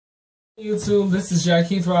YouTube, this is Jack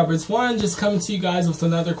Keith Roberts 1, just coming to you guys with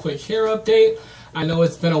another quick hair update. I know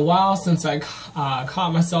it's been a while since I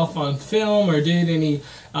caught myself on film or did any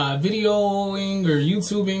videoing or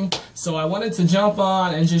YouTubing, so I wanted to jump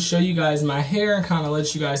on and just show you guys my hair and kind of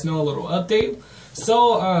let you guys know a little update.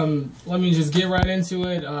 So let me just get right into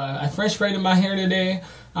it. I French braided my hair today.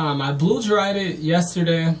 I blow dried it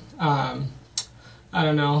yesterday. I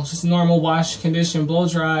don't know, just normal wash, condition, blow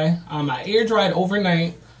dry. I air dried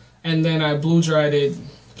overnight, and then I blow dried it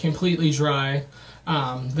completely dry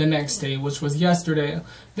the next day, which was yesterday.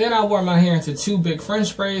 Then I wore my hair into 2 big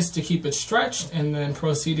French braids to keep it stretched, and then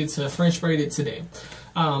proceeded to French braid it today.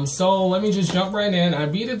 So let me just jump right in. I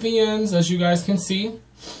beat at the ends, as you guys can see.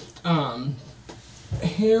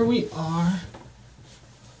 Here we are. I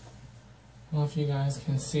don't know if you guys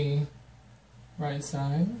can see right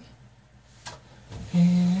side.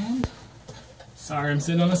 And sorry, I'm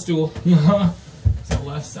sitting on a stool. The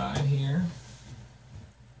left side here.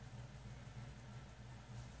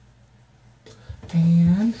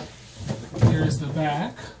 And here's the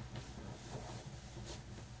back.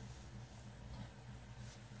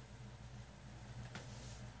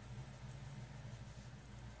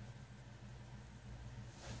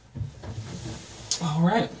 All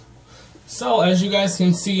right. So as you guys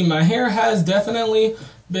can see, my hair has definitely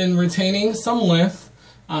been retaining some length.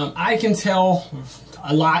 I can tell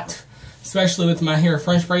a lot, especially with my hair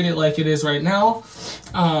French braided like it is right now.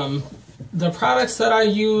 The products that I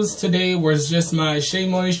used today was just my Shea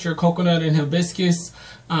Moisture Coconut and Hibiscus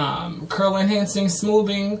Curl Enhancing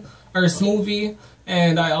Smoothie,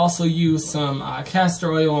 and I also used some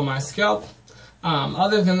castor oil on my scalp.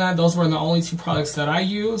 Other than that, those were the only 2 products that I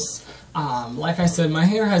used. Like I said, my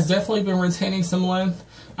hair has definitely been retaining some length.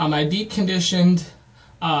 I deep conditioned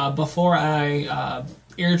before I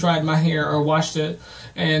air dried my hair or washed it,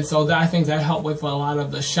 and so I think that helped with a lot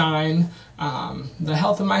of the shine. The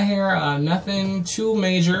health of my hair, nothing too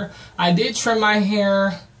major. I did trim my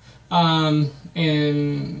hair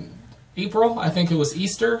in April. I think it was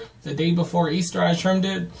Easter, the day before Easter I trimmed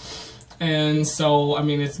it. And so, I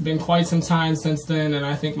mean, it's been quite some time since then, and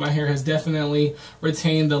I think my hair has definitely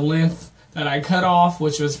retained the length that I cut off,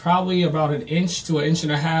 which was probably about 1 inch to 1.5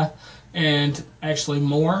 inches, and actually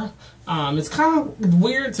more. It's kind of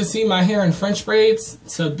weird to see my hair in French braids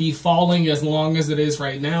to be falling as long as it is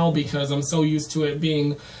right now, because I'm so used to it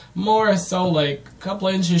being more so like a couple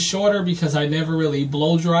of inches shorter, because I never really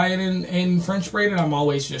blow dry it in French braided. I'm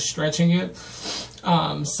always just stretching it.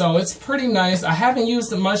 So it's pretty nice. I haven't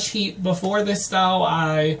used much heat before this style.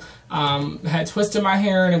 I had twisted my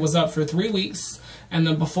hair and it was up for 3 weeks, and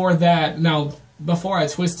then before that, before I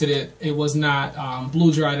twisted it, it was not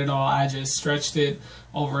blow dried at all. I just stretched it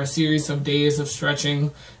over a series of days of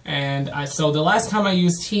stretching, and so the last time I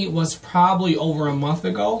used heat was probably over a month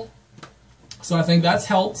ago. So I think that's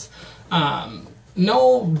helped.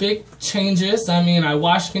 No big changes. I mean, I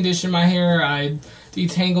wash condition my hair, I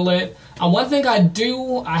detangle it. One thing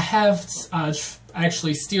I have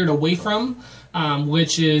actually steered away from,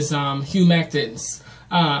 which is humectants,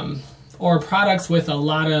 or products with a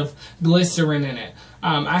lot of glycerin in it.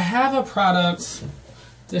 I have a product,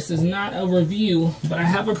 this is not a review, but I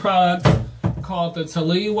have a product called the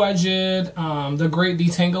Talili Wajid, the Great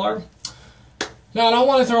Detangler. Now, I don't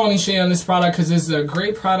want to throw any shade on this product because this is a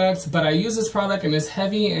great product, but I use this product and it's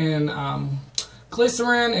heavy in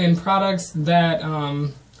glycerin and products that,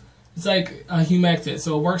 it's like a humectant,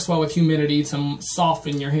 so it works well with humidity to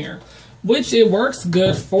soften your hair, which it works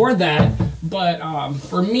good for that. But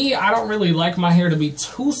for me, I don't really like my hair to be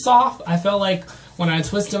too soft. I felt like when I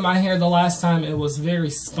twisted my hair the last time, it was very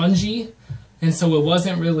spongy, and so it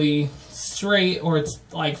wasn't really straight or it's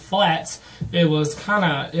like flat. It was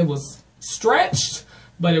stretched,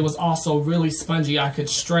 but it was also really spongy. I could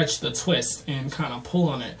stretch the twist and kind of pull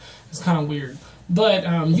on it. It's kind of weird.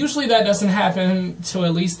 But usually that doesn't happen to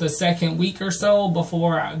at least the 2nd week or so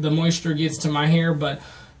before the moisture gets to my hair. But,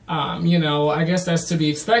 you know, I guess that's to be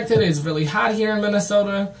expected. It's really hot here in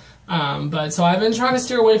Minnesota. But so I've been trying to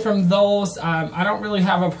steer away from those. I don't really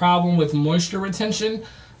have a problem with moisture retention.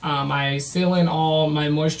 I seal in all my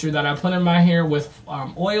moisture that I put in my hair with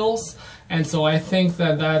oils. And so I think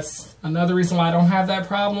that that's another reason why I don't have that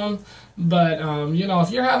problem. But, you know,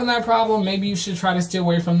 if you're having that problem, maybe you should try to stay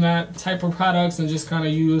away from that type of products and just kind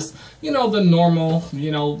of use, you know, the normal,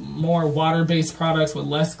 you know, more water-based products with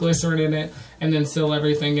less glycerin in it, and then seal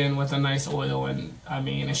everything in with a nice oil, and, I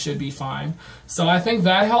mean, it should be fine. So I think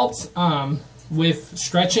that helped with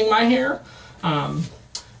stretching my hair.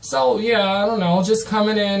 So, yeah, I don't know, just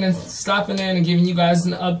coming in and stopping in and giving you guys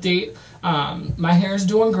an update. My hair is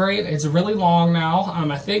doing great. It's really long now.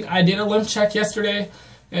 I think I did a lymph check yesterday,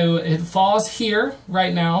 It falls here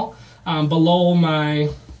right now, below my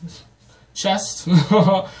chest.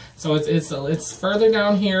 So it's further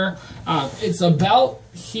down here. It's about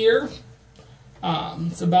here.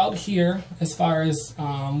 It's about here as far as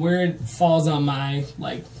where it falls on my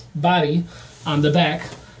body, on the back.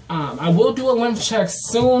 I will do a length check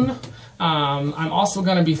soon. I'm also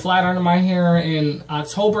going to be flat ironing my hair in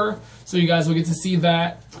October, so you guys will get to see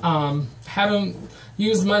that. Haven't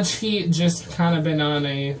used much heat, just kind of been on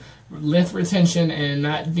a length retention and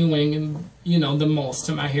not doing, you know, the most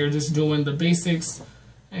to my hair, just doing the basics,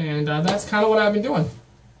 and that's kind of what I've been doing.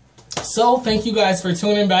 So thank you guys for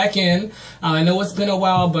tuning back in. I know it's been a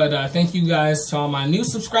while, but thank you guys to all my new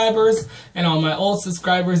subscribers and all my old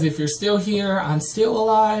subscribers. If you're still here, I'm still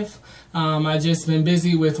alive. I just been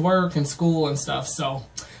busy with work and school and stuff. So,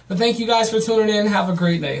 but thank you guys for tuning in. Have a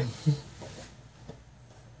great day.